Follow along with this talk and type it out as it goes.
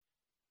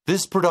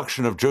This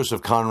production of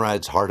Joseph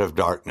Conrad's Heart of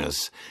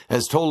Darkness,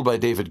 as told by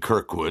David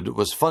Kirkwood,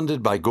 was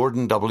funded by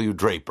Gordon W.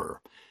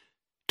 Draper.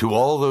 To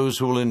all those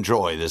who will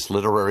enjoy this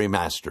literary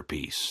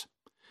masterpiece.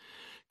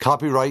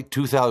 Copyright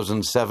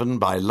 2007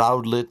 by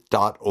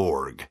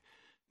loudlit.org.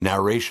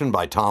 Narration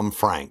by Tom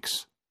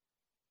Franks.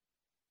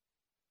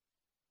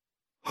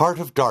 Heart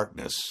of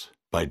Darkness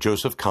by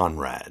Joseph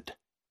Conrad.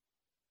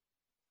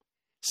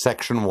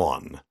 Section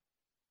 1.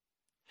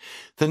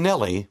 The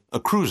Nellie, a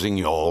cruising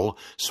yawl,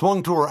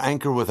 swung to her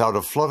anchor without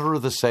a flutter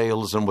of the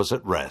sails and was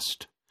at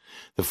rest.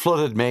 The flood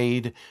had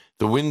made,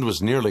 the wind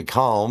was nearly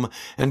calm,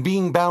 and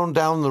being bound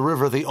down the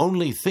river, the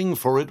only thing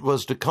for it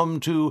was to come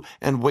to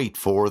and wait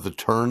for the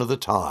turn of the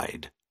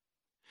tide.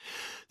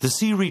 The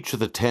sea reach of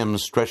the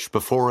Thames stretched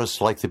before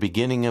us like the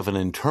beginning of an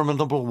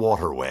interminable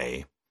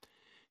waterway.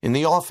 In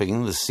the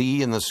offing, the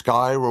sea and the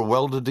sky were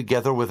welded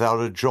together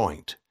without a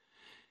joint,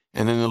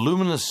 and in the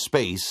luminous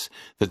space,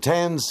 the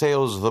tanned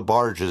sails of the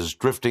barges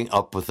drifting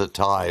up with the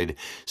tide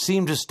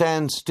seemed to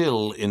stand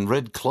still in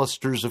red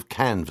clusters of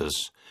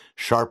canvas,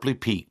 sharply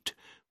peaked,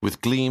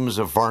 with gleams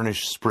of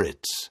varnished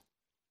sprits.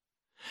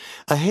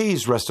 A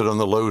haze rested on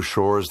the low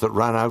shores that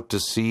ran out to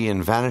sea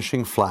in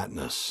vanishing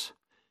flatness.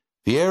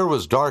 The air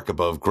was dark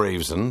above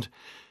Gravesend,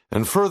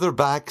 and further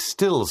back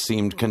still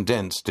seemed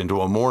condensed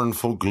into a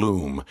mournful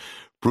gloom,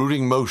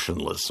 brooding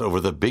motionless over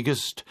the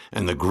biggest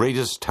and the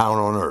greatest town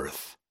on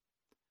earth.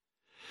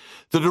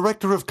 The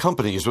director of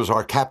companies was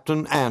our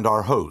captain and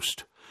our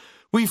host.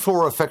 We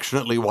four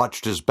affectionately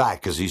watched his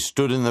back as he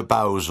stood in the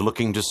bows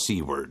looking to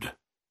seaward.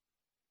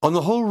 On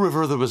the whole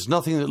river there was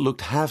nothing that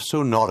looked half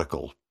so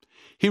nautical.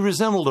 He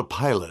resembled a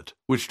pilot,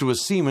 which to a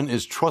seaman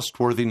is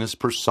trustworthiness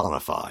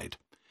personified.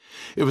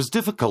 It was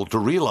difficult to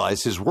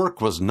realize his work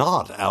was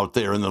not out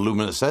there in the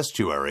luminous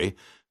estuary,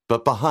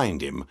 but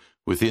behind him,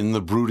 within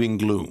the brooding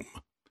gloom.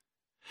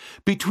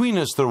 Between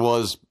us there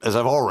was, as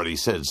I've already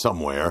said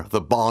somewhere,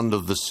 the bond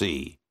of the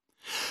sea.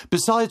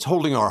 Besides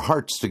holding our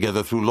hearts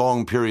together through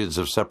long periods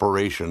of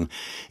separation,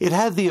 it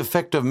had the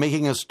effect of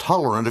making us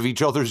tolerant of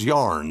each other's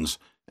yarns,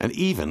 and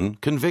even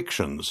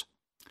convictions.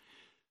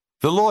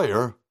 The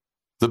lawyer,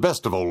 the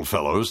best of old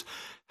fellows,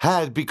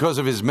 had, because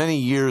of his many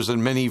years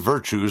and many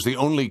virtues, the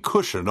only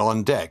cushion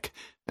on deck,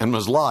 and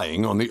was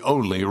lying on the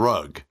only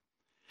rug.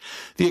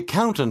 The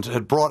accountant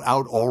had brought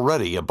out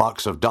already a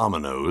box of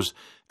dominoes,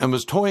 and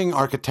was toying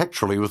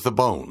architecturally with the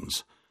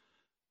bones.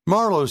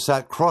 Marlowe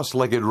sat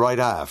cross-legged right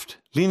aft,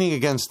 leaning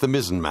against the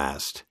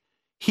mizzenmast.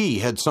 He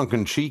had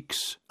sunken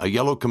cheeks, a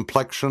yellow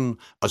complexion,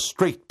 a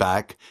straight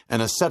back,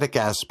 an ascetic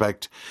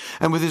aspect,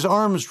 and with his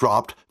arms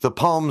dropped, the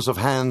palms of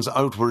hands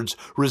outwards,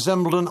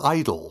 resembled an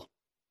idol.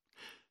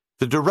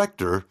 The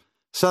director,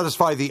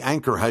 satisfied the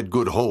anchor had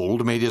good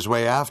hold, made his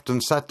way aft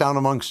and sat down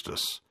amongst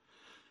us.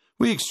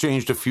 We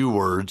exchanged a few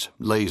words,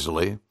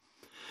 lazily.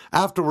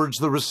 Afterwards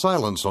there was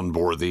silence on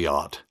board the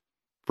yacht.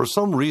 For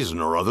some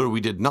reason or other, we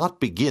did not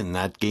begin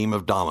that game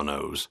of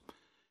dominoes.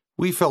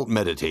 We felt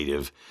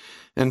meditative,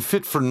 and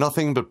fit for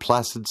nothing but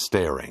placid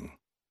staring.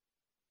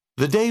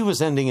 The day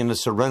was ending in a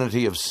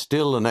serenity of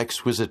still and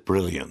exquisite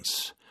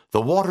brilliance.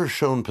 The water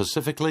shone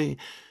pacifically.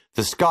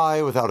 The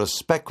sky without a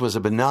speck was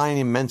a benign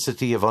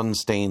immensity of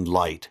unstained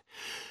light.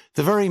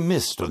 The very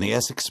mist on the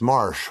Essex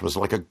marsh was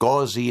like a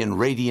gauzy and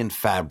radiant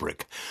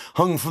fabric,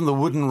 hung from the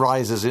wooden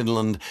rises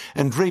inland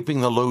and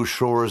draping the low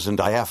shores in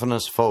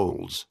diaphanous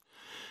folds.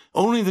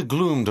 Only the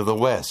gloom to the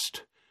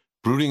west,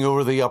 brooding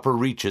over the upper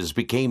reaches,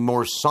 became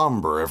more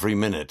somber every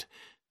minute,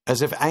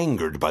 as if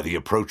angered by the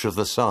approach of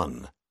the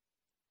sun.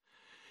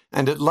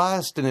 And at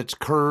last, in its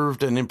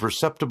curved and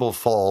imperceptible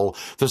fall,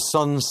 the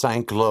sun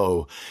sank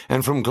low,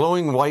 and from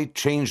glowing white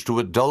changed to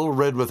a dull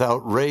red without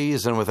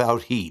rays and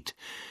without heat,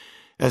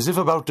 as if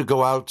about to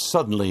go out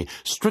suddenly,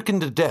 stricken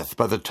to death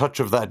by the touch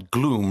of that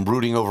gloom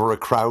brooding over a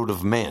crowd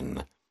of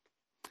men.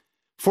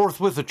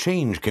 Forthwith a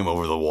change came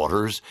over the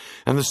waters,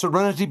 and the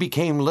serenity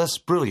became less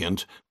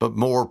brilliant, but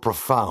more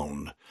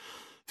profound.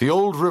 The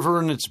old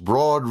river in its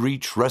broad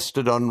reach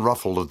rested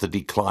unruffled at the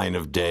decline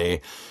of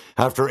day,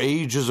 after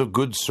ages of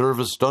good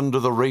service done to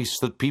the race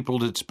that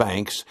peopled its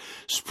banks,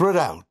 spread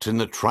out in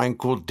the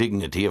tranquil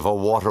dignity of a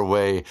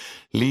waterway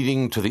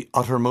leading to the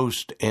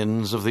uttermost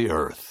ends of the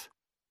earth.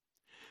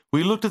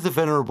 We looked at the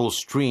venerable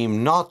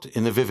stream not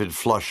in the vivid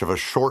flush of a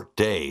short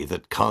day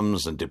that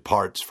comes and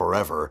departs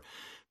forever,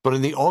 but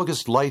in the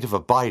august light of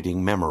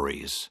abiding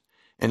memories.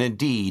 And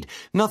indeed,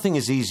 nothing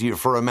is easier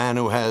for a man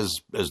who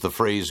has, as the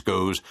phrase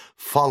goes,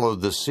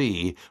 followed the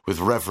sea with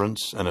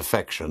reverence and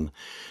affection,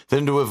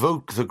 than to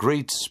evoke the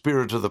great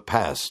spirit of the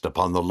past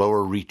upon the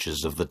lower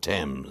reaches of the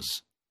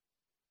Thames.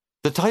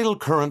 The tidal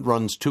current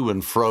runs to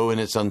and fro in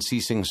its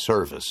unceasing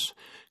service,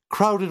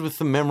 crowded with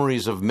the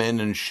memories of men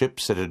and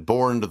ships it had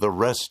borne to the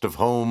rest of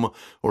home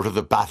or to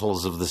the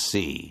battles of the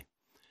sea.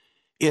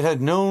 It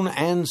had known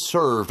and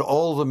served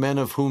all the men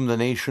of whom the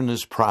nation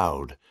is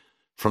proud,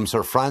 from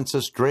Sir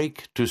Francis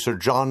Drake to Sir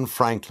John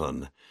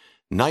Franklin,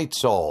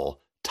 knights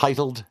all,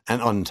 titled and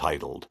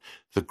untitled,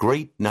 the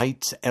great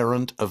knights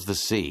errant of the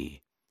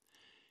sea.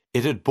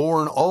 It had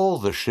borne all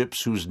the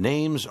ships whose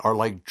names are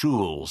like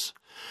jewels,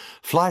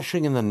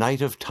 flashing in the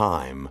night of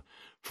time,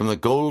 from the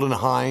Golden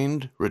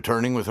Hind,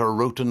 returning with her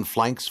rotund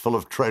flanks full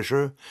of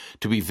treasure,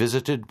 to be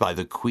visited by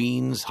the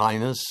Queen's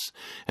Highness,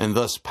 and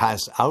thus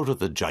pass out of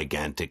the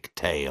gigantic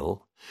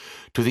tale,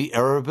 to the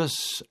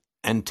Erebus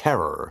and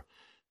Terror,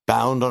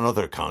 bound on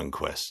other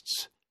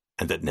conquests,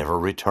 and that never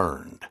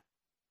returned.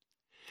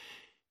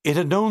 It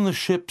had known the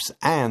ships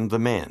and the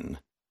men.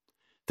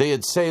 They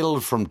had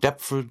sailed from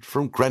Deptford,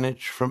 from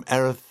Greenwich, from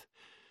Erith,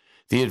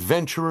 the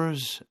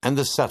adventurers and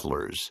the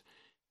settlers,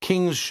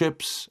 king's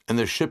ships and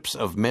the ships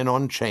of men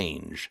on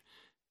change,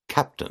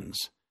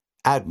 captains,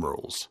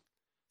 admirals,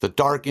 the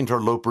dark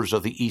interlopers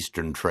of the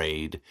Eastern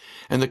trade,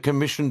 and the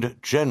commissioned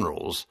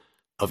generals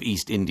of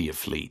East India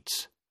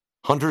fleets.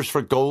 Hunters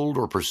for gold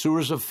or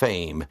pursuers of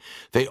fame,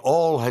 they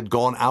all had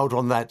gone out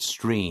on that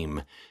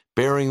stream,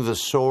 bearing the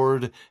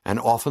sword and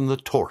often the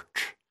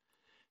torch,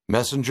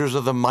 messengers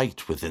of the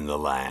might within the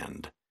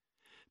land,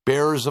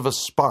 bearers of a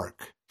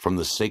spark from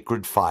the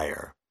sacred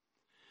fire.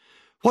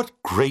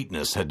 What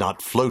greatness had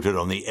not floated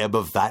on the ebb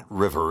of that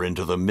river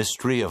into the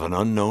mystery of an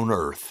unknown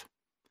earth?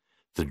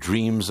 The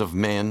dreams of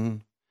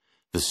men,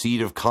 the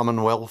seed of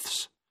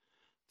commonwealths,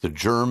 the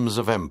germs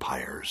of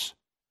empires.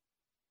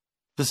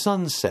 The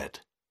sun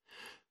set.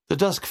 The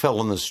dusk fell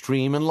on the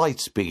stream, and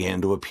lights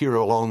began to appear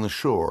along the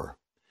shore.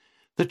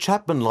 The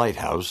Chapman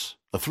Lighthouse,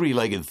 a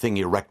three-legged thing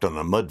erect on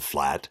a mud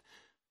flat,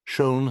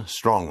 shone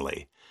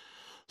strongly.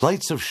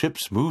 Lights of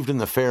ships moved in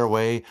the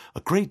fairway,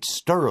 a great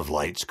stir of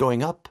lights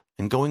going up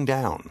and going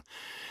down.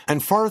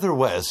 And farther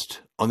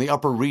west, on the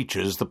upper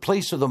reaches, the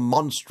place of the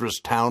monstrous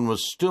town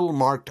was still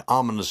marked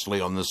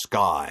ominously on the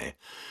sky,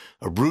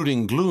 a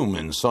brooding gloom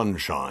in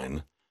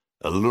sunshine,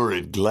 a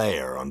lurid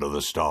glare under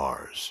the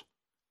stars.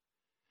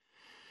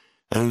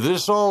 "And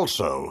this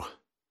also,"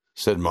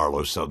 said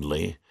Marlowe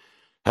suddenly,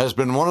 "has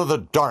been one of the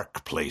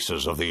dark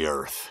places of the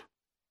earth."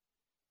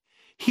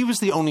 He was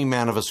the only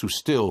man of us who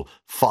still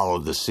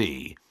followed the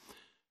sea.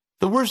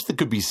 The worst that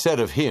could be said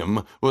of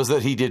him was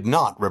that he did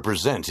not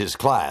represent his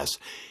class.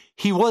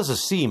 He was a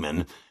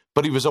seaman,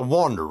 but he was a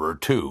wanderer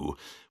too,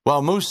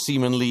 while most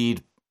seamen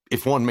lead,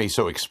 if one may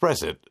so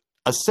express it,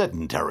 a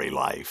sedentary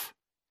life.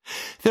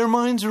 Their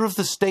minds are of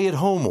the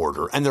stay-at-home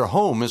order, and their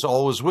home is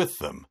always with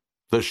them,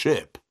 the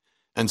ship,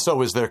 and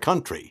so is their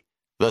country,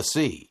 the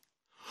sea.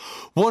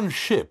 One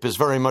ship is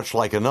very much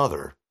like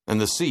another,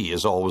 and the sea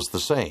is always the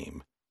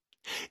same.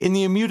 In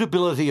the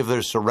immutability of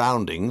their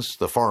surroundings,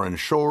 the foreign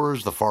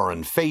shores, the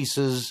foreign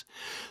faces,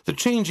 the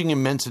changing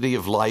immensity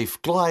of life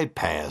glide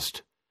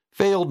past,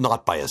 veiled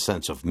not by a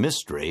sense of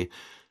mystery,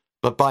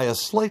 but by a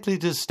slightly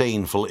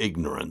disdainful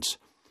ignorance.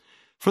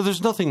 For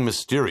there's nothing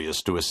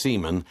mysterious to a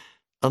seaman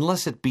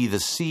unless it be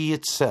the sea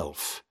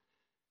itself,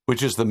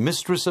 which is the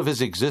mistress of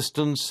his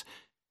existence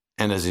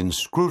and as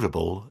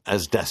inscrutable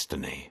as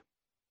destiny.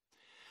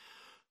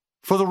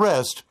 For the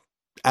rest,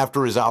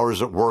 after his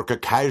hours at work, a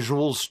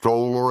casual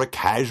stroll or a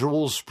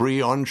casual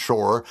spree on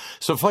shore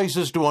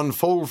suffices to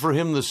unfold for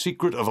him the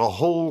secret of a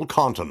whole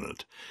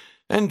continent,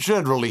 and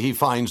generally he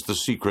finds the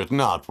secret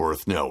not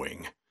worth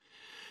knowing.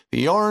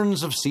 The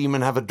yarns of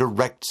seamen have a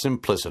direct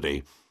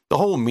simplicity, the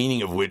whole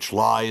meaning of which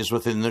lies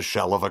within the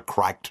shell of a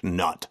cracked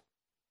nut.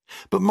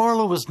 But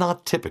Marlowe was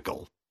not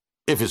typical,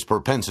 if his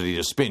propensity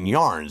to spin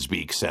yarns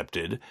be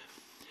accepted,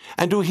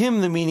 and to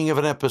him the meaning of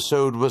an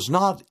episode was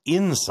not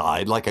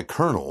inside like a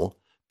kernel,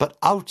 but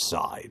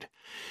outside,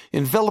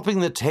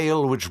 enveloping the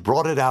tale which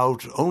brought it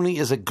out only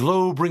as a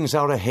glow brings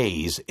out a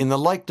haze in the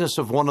likeness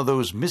of one of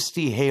those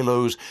misty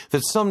halos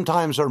that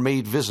sometimes are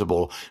made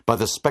visible by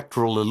the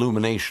spectral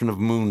illumination of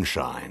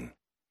moonshine.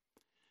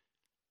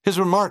 His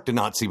remark did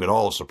not seem at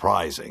all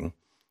surprising.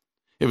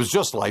 It was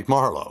just like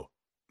Marlowe.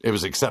 It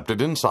was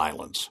accepted in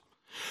silence.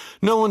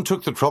 No one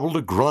took the trouble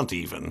to grunt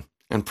even,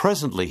 and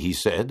presently he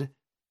said,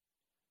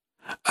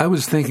 "I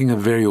was thinking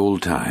of very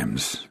old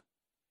times,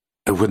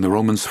 when the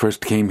Romans first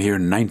came here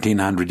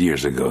 1900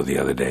 years ago the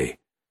other day.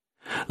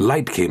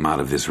 Light came out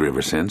of this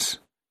river since.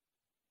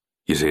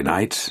 You say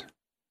nights?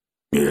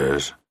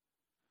 Yes.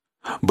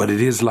 But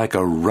it is like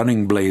a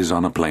running blaze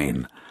on a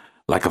plain,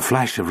 like a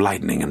flash of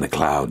lightning in the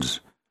clouds.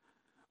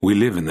 We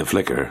live in the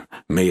flicker,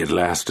 may it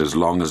last as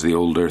long as the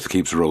old earth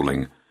keeps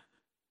rolling.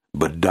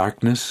 But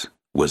darkness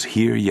was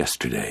here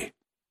yesterday.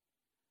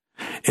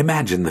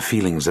 Imagine the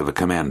feelings of a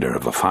commander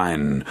of a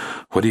fine,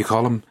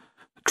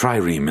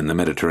 trireme in the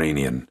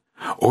Mediterranean,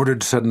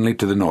 ordered suddenly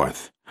to the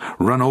north,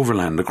 run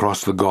overland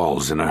across the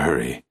Gauls in a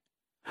hurry.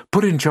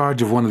 Put in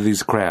charge of one of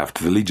these craft,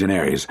 the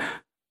legionaries,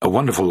 a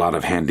wonderful lot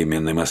of handy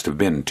men they must have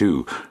been,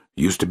 too,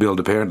 used to build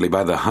apparently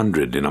by the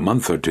 100 in a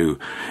month or two,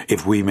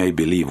 if we may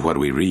believe what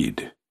we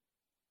read.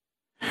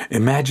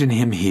 Imagine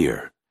him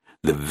here,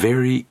 the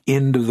very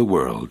end of the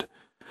world,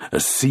 a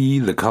sea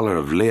the color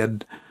of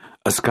lead,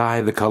 a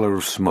sky the color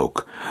of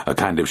smoke, a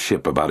kind of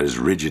ship about as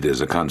rigid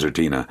as a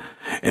concertina,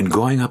 and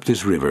going up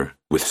this river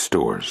with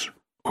stores,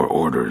 or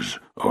orders,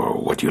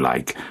 or what you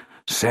like,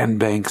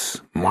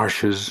 sandbanks,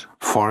 marshes,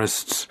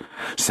 forests,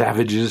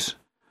 savages,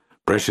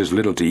 precious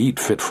little to eat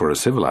fit for a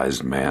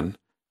civilized man,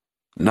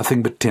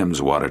 nothing but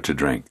Thames water to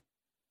drink,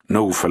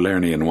 no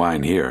Falernian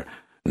wine here,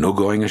 No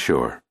going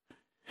ashore.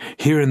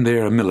 Here and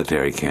there a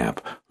military camp,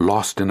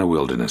 lost in a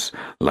wilderness,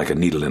 like a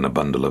needle in a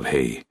bundle of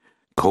hay.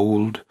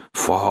 Cold,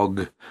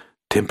 fog,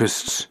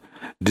 tempests,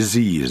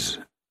 disease,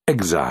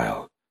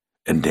 exile,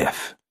 and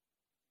death.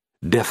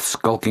 Death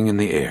skulking in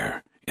the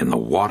air, in the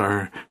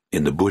water,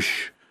 in the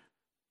bush.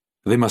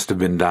 They must have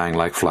been dying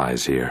like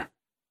flies here.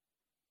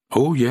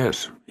 Oh,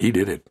 yes, he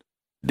did it.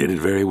 Did it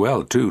very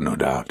well, too, no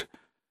doubt.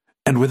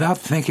 And without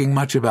thinking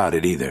much about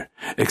it either,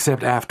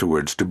 except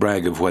afterwards to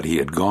brag of what he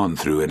had gone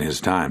through in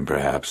his time,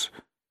 perhaps.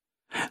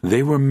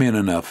 They were men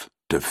enough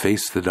to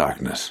face the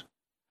darkness.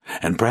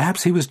 And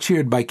perhaps he was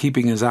cheered by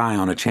keeping his eye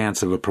on a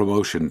chance of a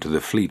promotion to the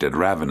fleet at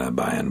Ravenna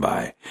by and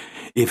by,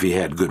 if he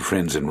had good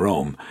friends in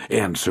Rome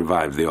and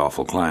survived the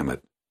awful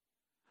climate.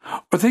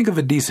 Or think of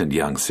a decent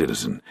young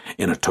citizen,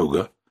 in a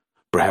toga,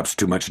 perhaps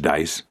too much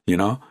dice,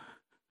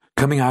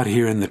 coming out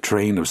here in the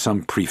train of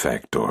some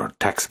prefect or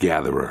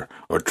tax-gatherer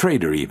or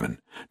trader even,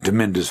 to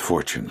mend his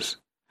fortunes.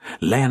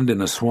 Land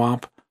in a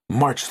swamp,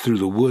 march through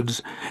the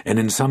woods, and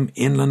in some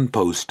inland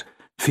post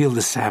feel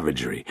the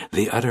savagery,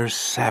 the utter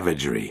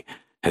savagery,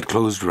 had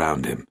closed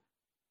round him.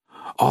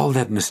 All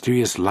that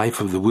mysterious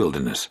life of the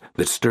wilderness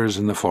that stirs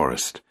in the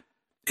forest,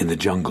 in the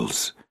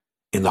jungles,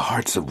 in the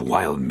hearts of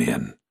wild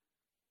men.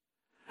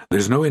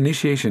 There's no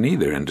initiation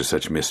either into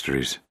such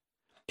mysteries.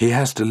 He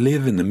has to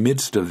live in the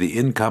midst of the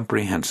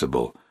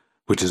incomprehensible,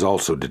 which is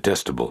also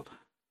detestable.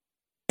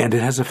 And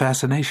it has a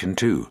fascination,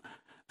 too,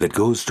 that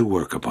goes to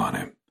work upon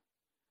him.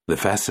 The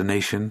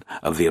fascination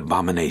of the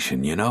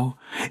abomination,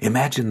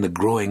 Imagine the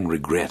growing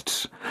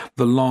regrets,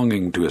 the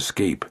longing to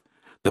escape,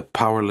 the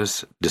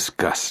powerless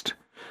disgust,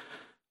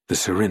 the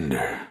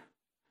surrender,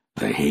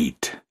 the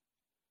hate.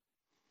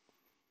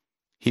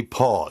 He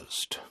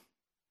paused.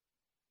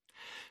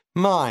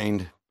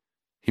 Mind,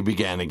 he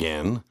began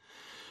again,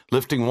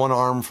 lifting one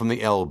arm from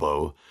the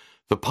elbow,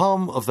 the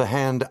palm of the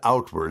hand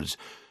outwards,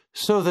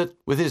 so that,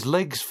 with his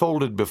legs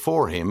folded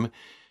before him,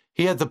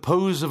 he had the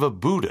pose of a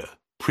Buddha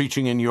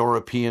preaching in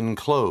European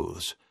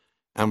clothes,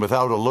 and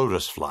without a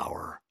lotus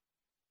flower.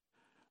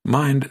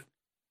 Mind,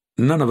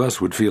 none of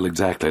us would feel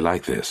exactly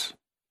like this.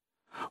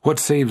 What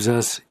saves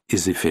us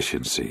is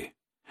efficiency,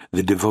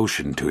 the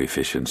devotion to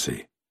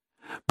efficiency.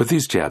 But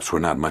these chaps were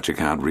not much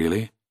account,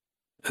 really.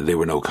 They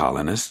were no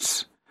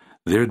colonists.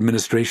 Their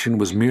administration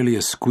was merely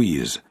a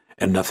squeeze,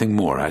 and nothing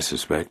more, I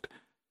suspect.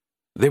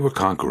 They were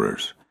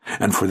conquerors,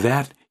 and for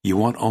that you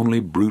want only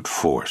brute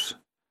force.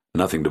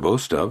 Nothing to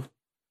boast of,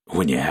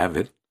 when you have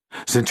it,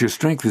 since your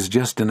strength is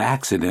just an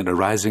accident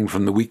arising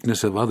from the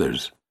weakness of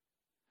others.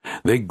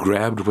 They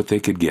grabbed what they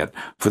could get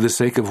for the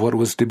sake of what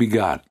was to be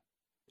got.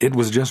 It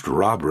was just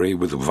robbery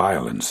with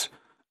violence,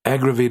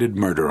 aggravated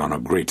murder on a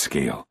great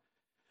scale,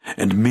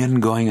 and men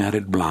going at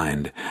it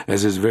blind,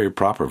 as is very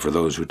proper for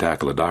those who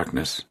tackle a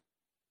darkness.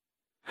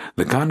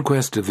 The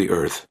conquest of the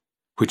earth,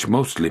 which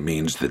mostly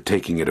means the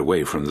taking it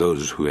away from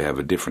those who have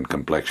a different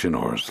complexion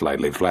or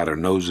slightly flatter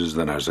noses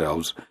than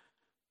ourselves,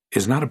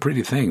 is not a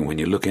pretty thing when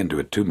you look into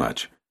it too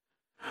much.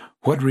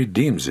 What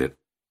redeems it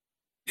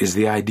is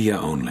the idea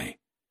only,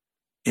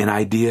 an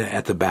idea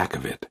at the back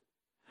of it,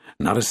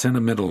 not a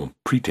sentimental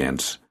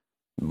pretense,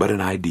 but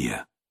an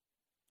idea,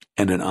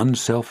 and an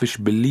unselfish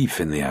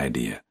belief in the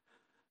idea,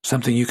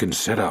 something you can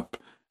set up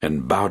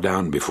and bow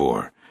down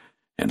before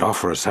and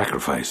offer a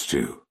sacrifice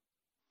to.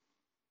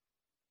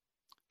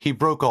 He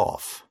broke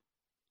off.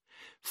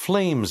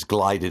 Flames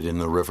glided in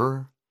the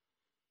river,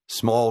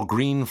 small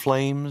green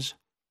flames,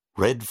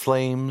 red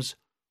flames,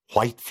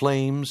 white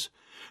flames,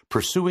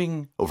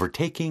 pursuing,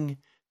 overtaking,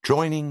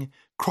 joining,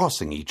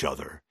 crossing each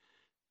other,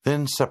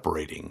 then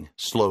separating,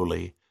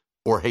 slowly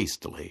or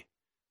hastily.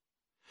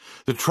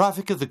 The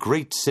traffic of the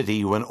great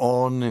city went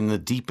on in the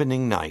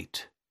deepening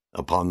night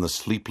upon the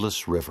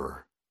sleepless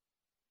river.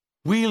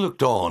 We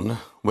looked on,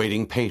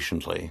 waiting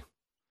patiently.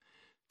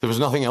 There was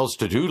nothing else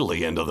to do till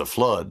the end of the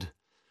flood,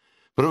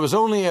 but it was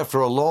only after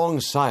a long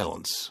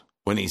silence,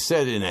 when he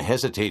said in a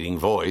hesitating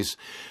voice,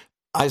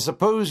 "I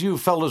suppose you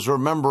fellows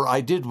remember I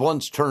did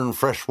once turn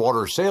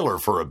freshwater sailor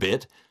for a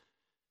bit,"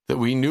 that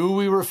we knew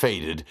we were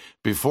fated,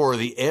 before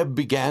the ebb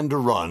began to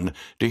run,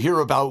 to hear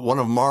about one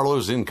of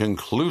Marlowe's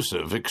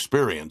inconclusive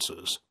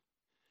experiences.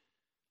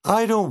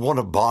 "I don't want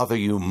to bother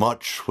you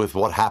much with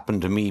what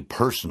happened to me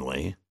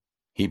personally,"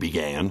 he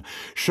began,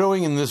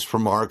 showing in this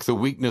remark the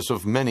weakness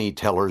of many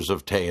tellers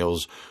of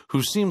tales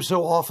who seem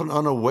so often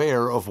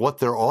unaware of what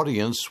their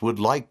audience would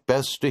like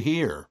best to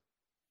hear.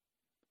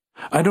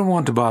 I don't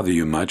want to bother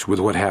you much with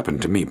what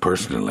happened to me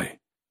personally.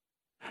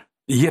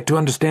 Yet to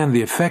understand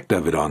the effect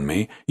of it on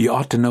me, you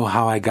ought to know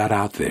how I got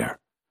out there,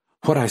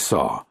 what I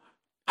saw,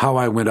 how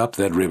I went up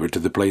that river to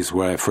the place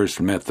where I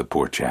first met the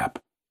poor chap.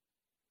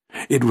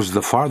 It was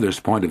the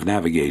farthest point of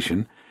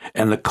navigation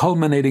and the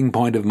culminating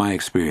point of my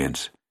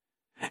experience.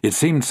 It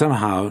seemed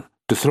somehow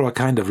to throw a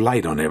kind of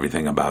light on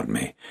everything about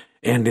me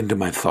and into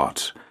my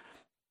thoughts.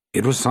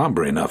 It was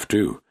somber enough,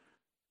 too,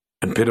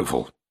 and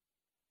pitiful.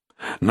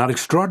 Not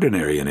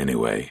extraordinary in any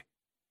way.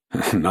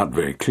 Not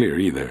very clear,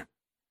 either.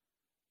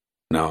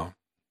 No,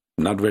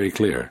 not very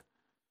clear.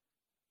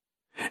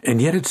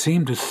 and yet it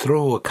seemed to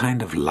throw a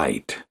kind of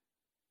light.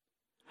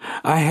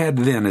 I had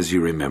then, as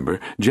you remember,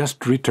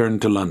 just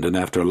returned to London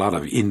after a lot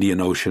of Indian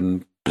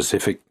Ocean,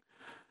 Pacific,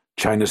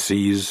 China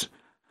Seas,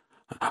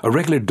 a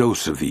regular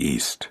dose of the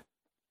East,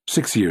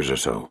 6 years or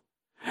so,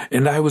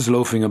 and I was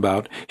loafing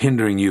about,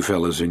 hindering you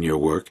fellows in your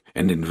work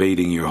and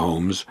invading your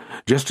homes,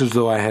 just as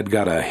though I had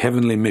got a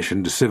heavenly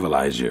mission to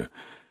civilize you.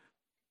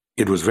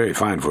 It was very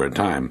fine for a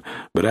time,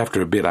 but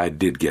after a bit I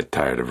did get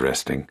tired of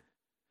resting.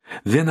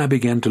 Then I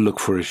began to look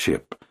for a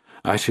ship.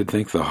 I should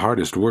think the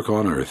hardest work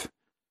on earth.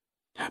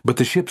 But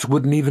the ships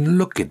wouldn't even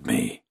look at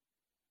me,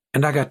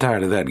 and I got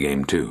tired of that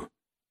game too.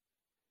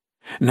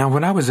 Now,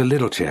 when I was a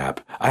little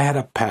chap, I had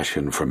a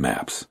passion for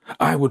maps.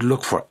 I would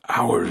look for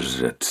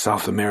hours at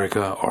South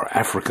America or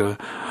Africa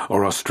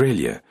or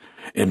Australia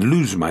and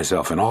lose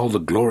myself in all the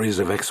glories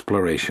of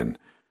exploration.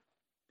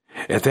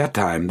 At that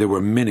time, there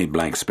were many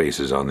blank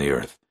spaces on the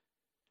earth,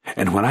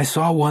 and when I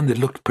saw one that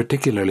looked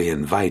particularly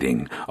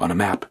inviting on a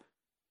map,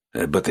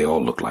 but they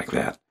all looked like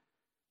that,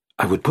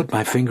 I would put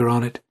my finger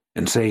on it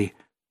and say,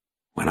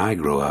 "When I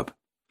grow up,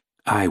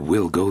 I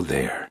will go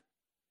there."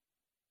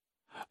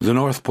 The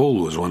North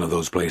Pole was one of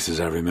those places,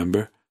 I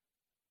remember.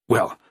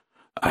 Well,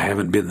 I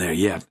haven't been there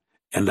yet,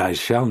 and I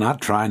shall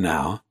not try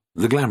now.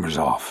 The glamour's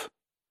off.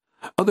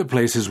 Other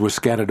places were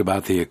scattered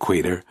about the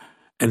equator,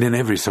 and in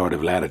every sort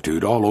of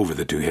latitude, all over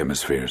the two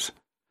hemispheres.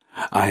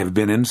 I have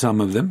been in some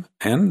of them,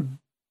 and,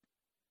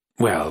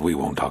 well, we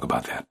won't talk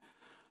about that.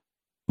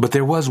 But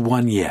there was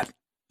one yet,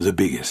 the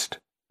biggest,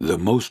 the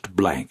most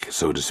blank,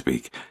 so to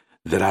speak,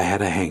 that I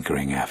had a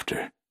hankering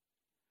after.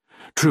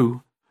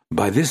 True,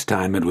 by this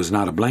time it was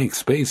not a blank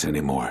space any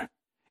more.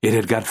 It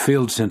had got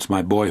filled since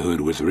my boyhood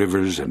with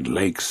rivers and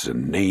lakes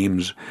and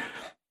names.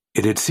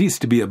 It had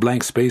ceased to be a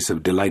blank space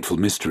of delightful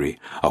mystery,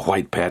 a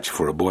white patch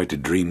for a boy to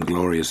dream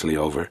gloriously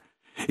over.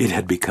 It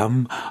had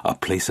become a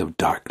place of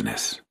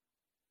darkness.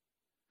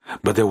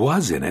 But there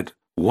was in it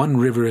one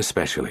river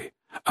especially,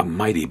 a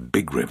mighty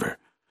big river,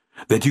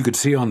 that you could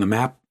see on the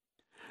map,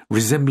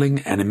 resembling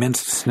an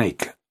immense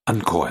snake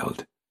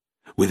uncoiled,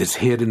 with its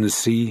head in the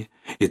sea,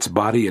 its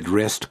body at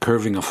rest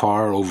curving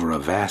afar over a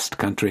vast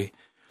country,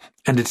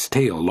 and its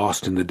tail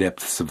lost in the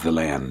depths of the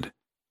land.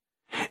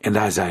 And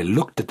as I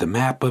looked at the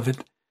map of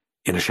it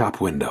in a shop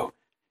window,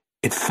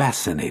 it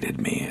fascinated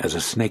me as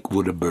a snake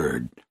would a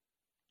bird,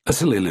 a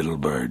silly little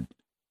bird.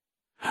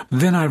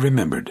 Then I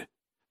remembered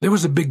there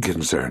was a big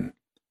concern,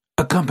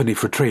 a company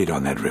for trade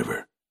on that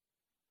river.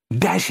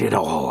 Dash it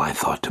all, I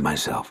thought to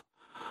myself.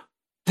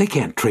 They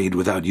can't trade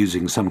without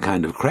using some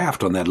kind of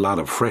craft on that lot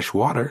of fresh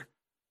water.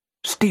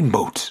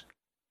 Steamboats.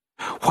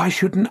 Why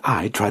shouldn't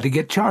I try to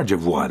get charge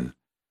of one?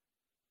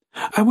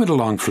 I went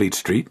along Fleet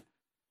Street,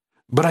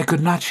 but I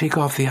could not shake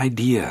off the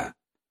idea.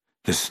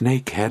 The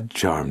snake had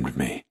charmed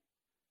me.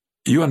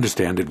 You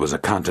understand it was a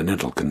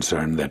continental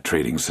concern, that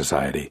trading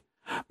society.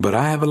 But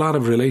I have a lot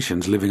of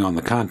relations living on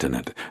the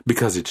continent,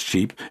 because it's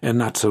cheap and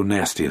not so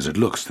nasty as it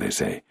looks, they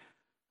say.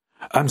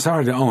 I'm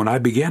sorry to own I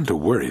began to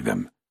worry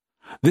them.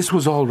 This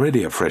was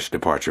already a fresh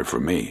departure for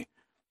me.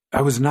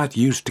 I was not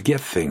used to get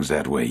things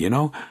that way, you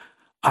know.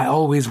 I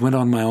always went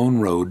on my own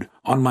road,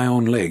 on my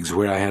own legs,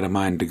 where I had a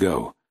mind to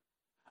go.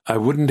 I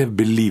wouldn't have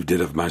believed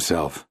it of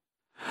myself.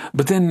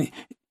 But then,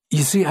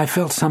 you see, I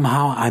felt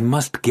somehow I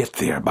must get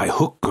there by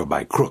hook or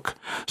by crook,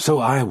 so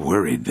I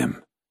worried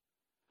them.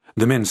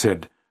 The men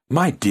said,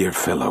 "My dear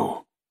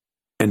fellow,"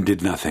 and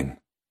did nothing.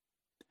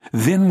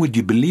 Then, would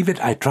you believe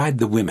it, I tried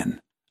the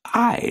women.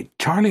 I,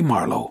 Charlie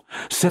Marlowe,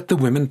 set the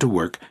women to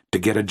work to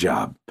get a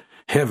job.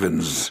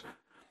 Heavens!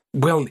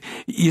 Well,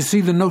 you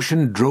see, the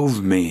notion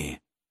drove me.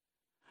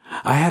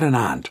 I had an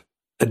aunt,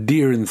 a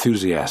dear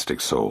enthusiastic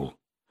soul.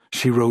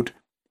 She wrote,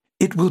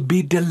 "It will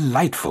be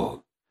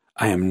delightful.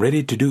 I am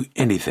ready to do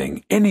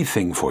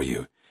anything for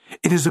you.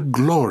 It is a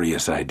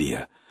glorious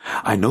idea.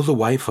 I know the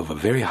wife of a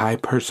very high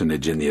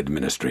personage in the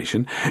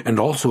administration, and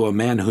also a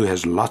man who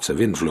has lots of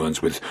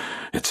influence with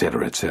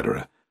etc.,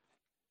 etc."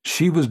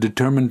 She was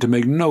determined to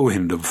make no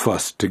end of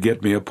fuss to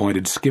get me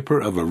appointed skipper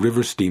of a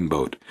river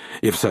steamboat,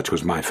 if such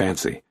was my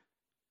fancy.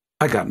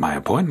 I got my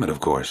appointment, of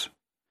course,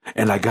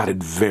 and I got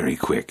it very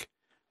quick.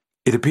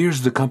 It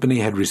appears the company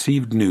had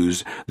received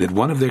news that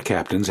one of their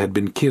captains had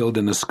been killed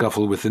in a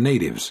scuffle with the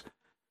natives.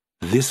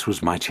 This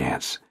was my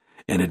chance,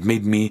 and it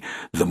made me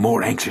the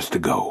more anxious to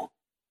go.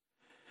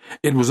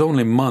 It was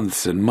only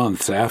months and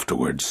months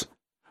afterwards,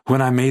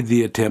 when I made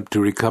the attempt to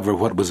recover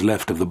what was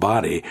left of the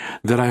body,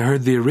 that I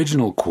heard the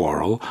original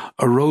quarrel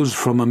arose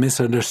from a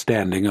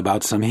misunderstanding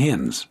about some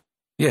hens.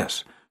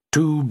 Yes,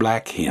 2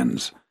 black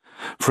hens.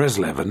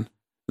 Freslevin,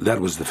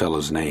 that was the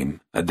fellow's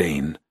name, a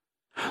Dane,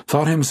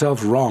 thought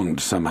himself wronged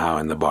somehow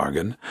in the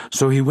bargain,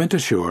 so he went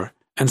ashore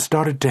and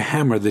started to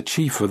hammer the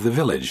chief of the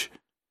village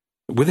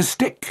with a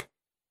stick.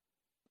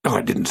 Oh,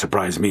 it didn't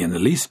surprise me in the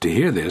least to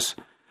hear this,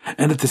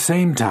 and at the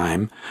same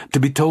time to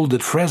be told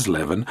that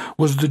Freslevin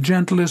was the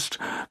gentlest,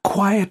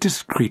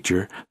 quietest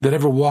creature that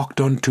ever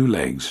walked on 2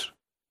 legs.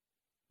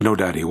 No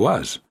doubt he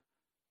was,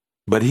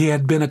 but he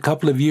had been a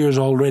couple of years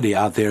already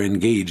out there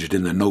engaged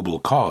in the noble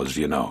cause,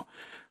 you know,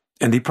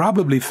 and he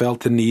probably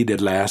felt the need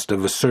at last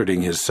of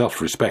asserting his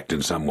self-respect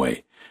in some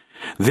way.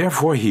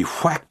 Therefore he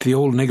whacked the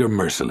old nigger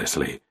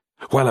mercilessly,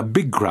 while a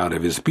big crowd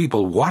of his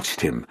people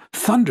watched him,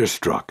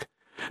 thunderstruck,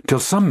 till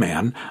some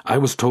man, I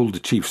was told the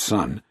chief's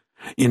son,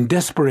 in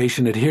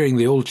desperation at hearing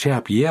the old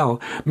chap yell,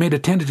 made a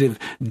tentative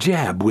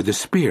jab with a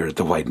spear at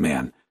the white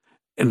man,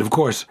 and of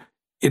course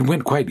it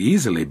went quite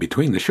easily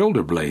between the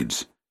shoulder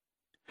blades.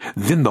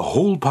 Then the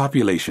whole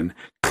population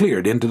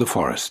cleared into the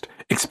forest,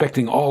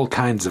 expecting all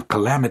kinds of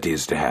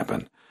calamities to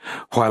happen,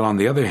 while on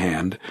the other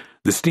hand,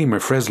 the steamer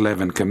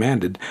Freslevin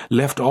commanded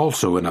left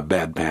also in a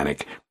bad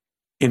panic,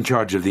 in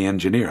charge of the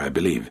engineer, I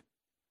believe.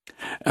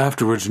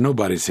 Afterwards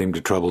nobody seemed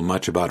to trouble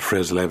much about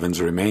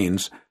Freslevin's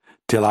remains,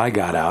 till I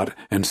got out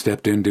and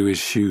stepped into his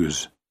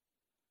shoes.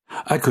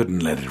 I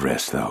couldn't let it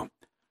rest, though.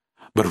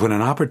 But when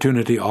an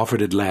opportunity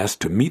offered at last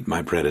to meet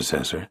my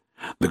predecessor,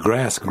 the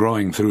grass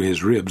growing through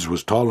his ribs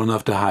was tall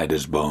enough to hide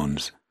his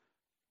bones.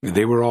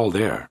 They were all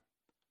there.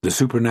 The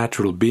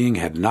supernatural being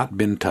had not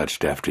been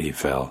touched after he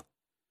fell.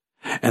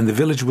 And the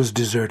village was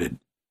deserted.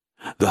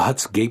 The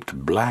huts gaped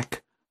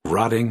black,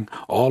 rotting,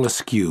 all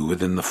askew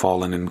within the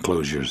fallen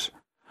enclosures.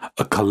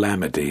 A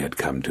calamity had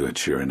come to it,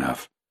 sure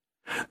enough.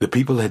 The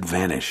people had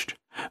vanished.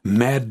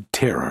 Mad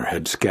terror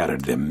had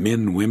scattered them,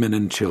 men, women,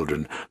 and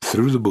children,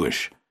 through the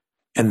bush,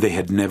 and they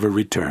had never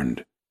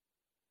returned.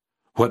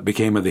 What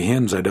became of the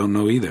hens I don't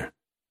know either.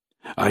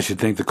 I should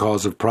think the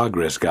cause of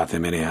progress got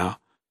them anyhow.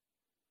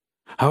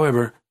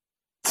 However,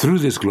 through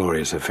this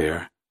glorious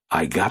affair,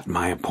 I got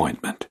my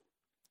appointment,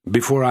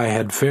 before I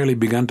had fairly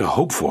begun to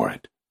hope for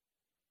it.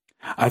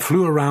 I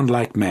flew around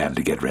like mad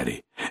to get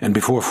ready, and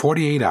before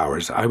 48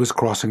 hours I was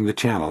crossing the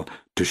channel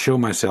to show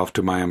myself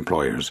to my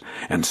employers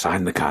and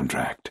sign the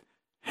contract.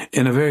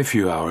 In a very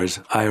few hours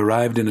I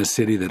arrived in a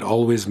city that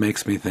always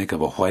makes me think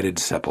of a whited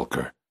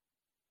sepulchre.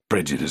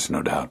 Prejudice,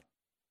 no doubt.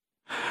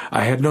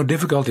 I had no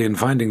difficulty in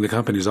finding the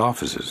company's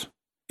offices.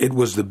 It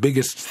was the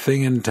biggest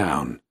thing in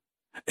town,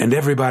 and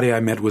everybody I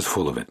met was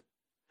full of it.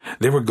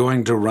 They were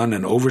going to run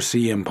an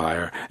oversea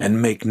empire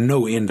and make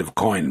no end of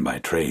coin by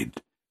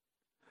trade.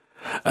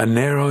 A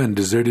narrow and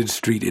deserted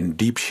street in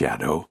deep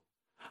shadow,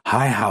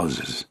 high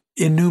houses,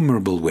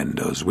 innumerable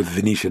windows with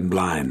Venetian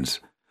blinds,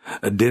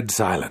 a dead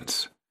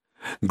silence,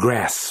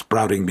 grass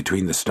sprouting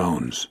between the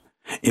stones,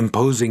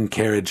 imposing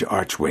carriage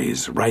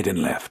archways right and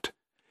left,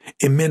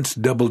 immense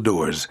double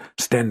doors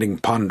standing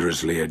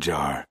ponderously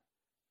ajar.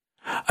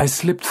 I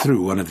slipped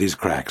through one of these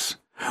cracks,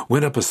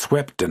 went up a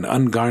swept and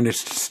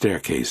ungarnished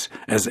staircase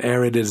as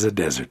arid as a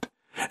desert,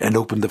 and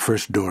opened the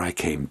first door I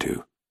came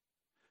to.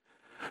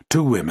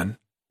 Two women,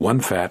 one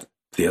fat,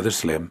 the other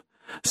slim,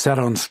 sat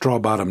on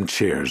straw-bottomed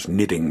chairs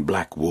knitting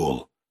black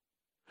wool.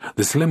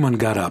 The slim one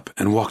got up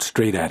and walked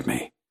straight at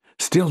me,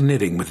 still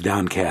knitting with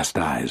downcast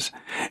eyes,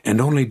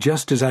 and only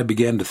just as I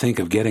began to think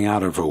of getting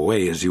out of her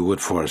way as you would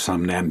for a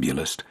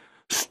somnambulist,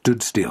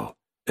 stood still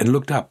and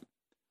looked up.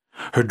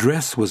 Her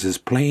dress was as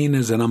plain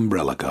as an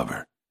umbrella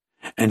cover,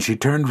 and she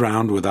turned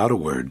round without a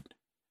word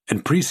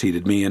and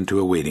preceded me into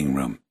a waiting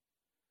room.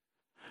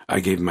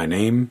 I gave my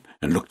name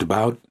and looked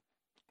about.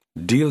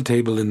 Deal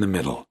table in the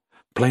middle,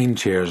 plain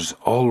chairs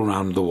all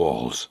around the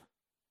walls.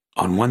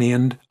 On one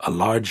end, a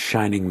large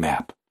shining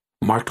map,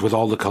 marked with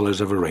all the colors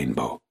of a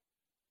rainbow.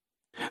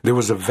 There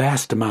was a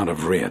vast amount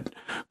of red,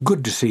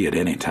 good to see at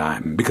any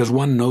time, because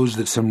one knows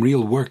that some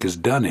real work is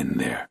done in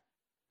there.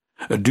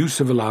 A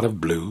deuce of a lot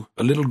of blue,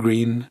 a little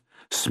green,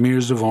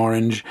 smears of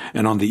orange,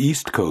 and on the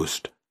east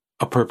coast,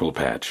 a purple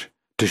patch,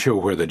 to show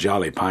where the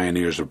jolly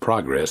pioneers of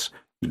progress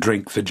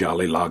drink the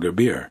jolly lager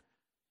beer.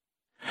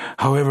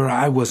 However,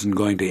 I wasn't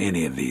going to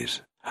any of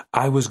these.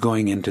 I was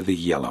going into the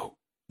yellow,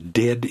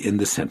 dead in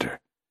the center.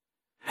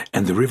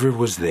 And the river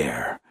was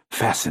there,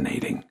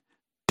 fascinating,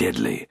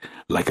 deadly,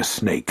 like a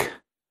snake.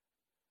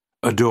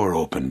 A door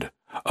opened.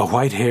 A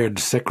white-haired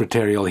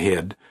secretarial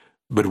head,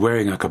 but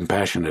wearing a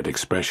compassionate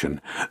expression,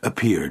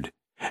 appeared,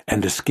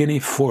 and a skinny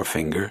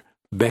forefinger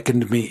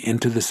beckoned me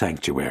into the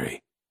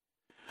sanctuary.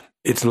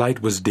 Its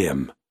light was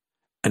dim,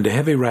 and a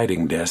heavy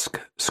writing desk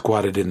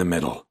squatted in the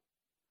middle.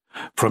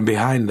 From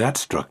behind that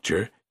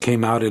structure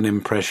came out an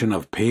impression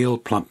of pale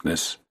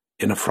plumpness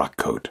in a frock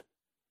coat,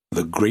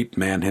 the great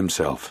man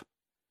himself.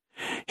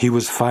 He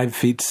was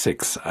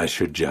 5'6", I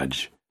should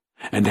judge,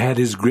 and had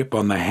his grip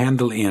on the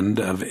handle end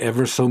of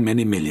ever so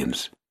many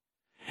millions.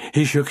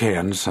 He shook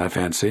hands, I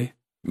fancy,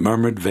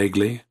 murmured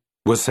vaguely,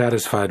 was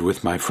satisfied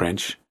with my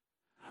French.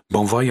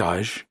 Bon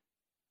voyage.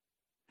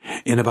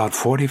 In about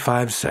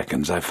 45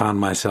 seconds I found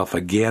myself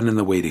again in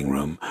the waiting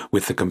room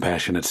with the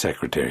compassionate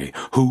secretary,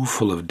 who,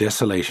 full of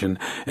desolation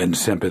and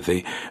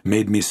sympathy,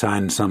 made me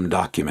sign some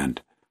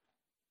document.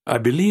 I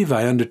believe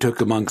I undertook,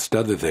 amongst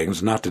other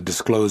things, not to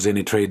disclose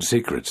any trade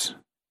secrets.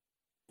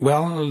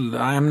 Well,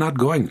 I am not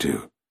going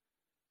to.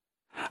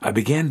 I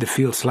began to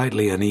feel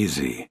slightly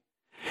uneasy.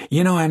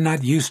 You know, I'm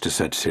not used to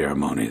such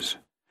ceremonies,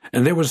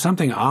 and there was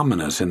something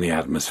ominous in the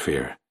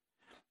atmosphere.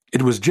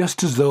 It was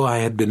just as though I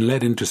had been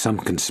led into some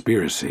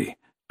conspiracy.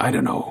 I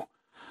don't know,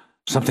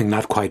 something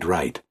not quite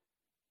right,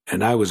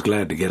 and I was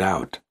glad to get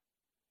out.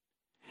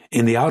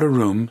 In the outer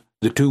room,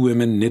 The two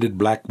women knitted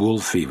black wool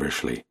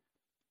feverishly.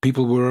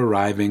 People were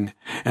arriving,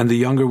 and the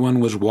younger one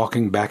was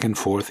walking back and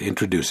forth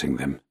introducing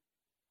them.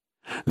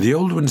 The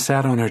old one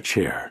sat on her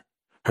chair.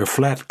 Her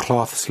flat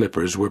cloth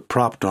slippers were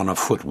propped on a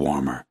foot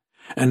warmer,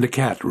 and a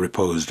cat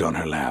reposed on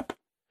her lap.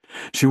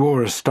 She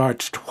wore a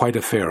starched white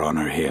affair on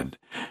her head,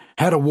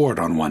 had a wart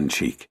on one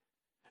cheek,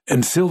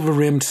 and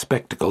silver-rimmed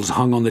spectacles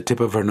hung on the tip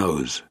of her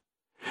nose.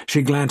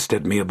 She glanced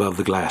at me above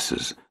the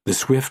glasses. The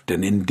swift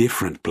and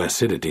indifferent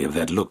placidity of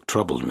that look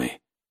troubled me.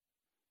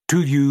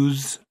 Two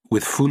youths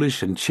with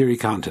foolish and cheery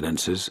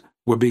countenances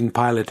were being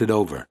piloted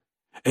over,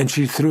 and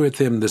she threw at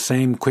them the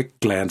same quick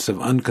glance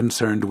of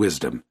unconcerned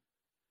wisdom.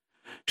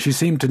 She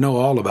seemed to know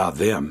all about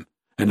them,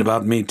 and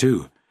about me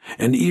too.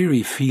 An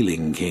eerie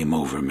feeling came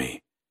over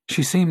me.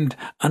 She seemed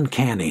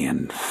uncanny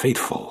and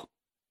fateful.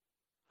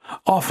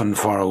 Often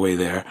far away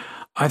there,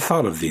 I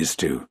thought of these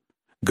two,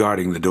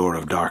 guarding the door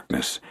of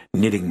darkness,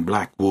 knitting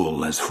black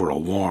wool as for a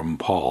warm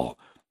pall,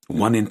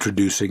 one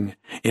introducing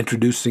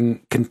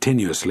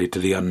continuously to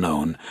the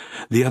unknown,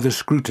 the other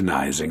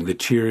scrutinizing the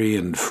cheery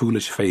and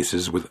foolish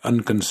faces with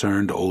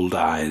unconcerned old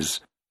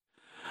eyes.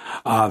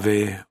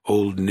 Ave,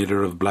 old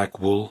knitter of black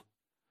wool,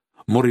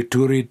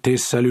 morituri te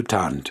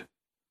salutant.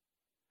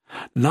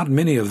 Not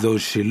many of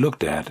those she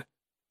looked at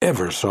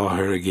ever saw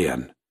her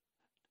again,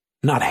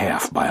 not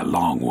half by a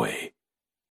long way.